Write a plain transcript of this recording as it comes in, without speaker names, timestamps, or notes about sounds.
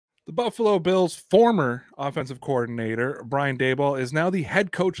The Buffalo Bills' former offensive coordinator, Brian Daboll, is now the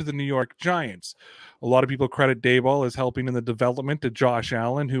head coach of the New York Giants. A lot of people credit Daboll as helping in the development of Josh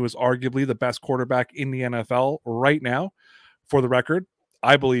Allen, who is arguably the best quarterback in the NFL right now. For the record,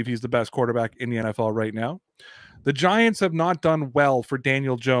 I believe he's the best quarterback in the NFL right now. The Giants have not done well for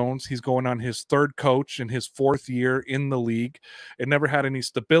Daniel Jones. He's going on his third coach in his fourth year in the league. It never had any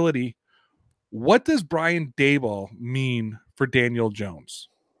stability. What does Brian Daboll mean for Daniel Jones?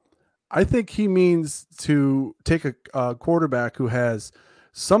 I think he means to take a quarterback who has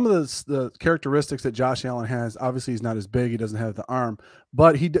some of the characteristics that Josh Allen has. Obviously, he's not as big. He doesn't have the arm,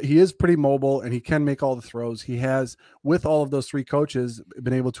 but he is pretty mobile and he can make all the throws. He has, with all of those three coaches,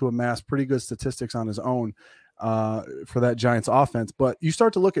 been able to amass pretty good statistics on his own for that Giants offense. But you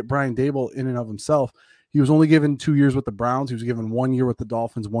start to look at Brian Daboll in and of himself. He was only given 2 years with the Browns. He was given 1 year with the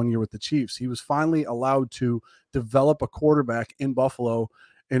Dolphins, 1 year with the Chiefs. He was finally allowed to develop a quarterback in Buffalo.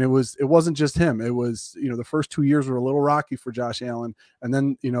 And it wasn't just him. It was, the first 2 years were a little rocky for Josh Allen. And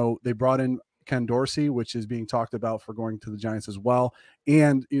then, they brought in Ken Dorsey, which is being talked about for going to the Giants as well.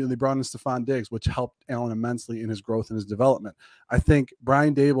 And, they brought in Stephon Diggs, which helped Allen immensely in his growth and his development. I think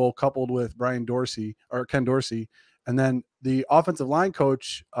Brian Daboll coupled with Ken Dorsey, and then the offensive line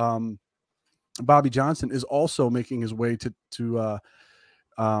coach, Bobby Johnson, is also making his way to the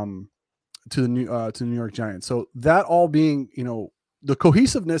New York Giants. So that all being, the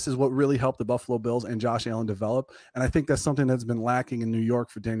cohesiveness is what really helped the Buffalo Bills and Josh Allen develop. And I think that's something that's been lacking in New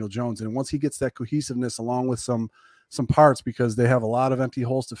York for Daniel Jones. And once he gets that cohesiveness along with some parts, because they have a lot of empty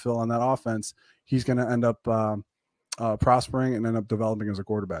holes to fill on that offense, he's going to end up prospering and end up developing as a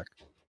quarterback.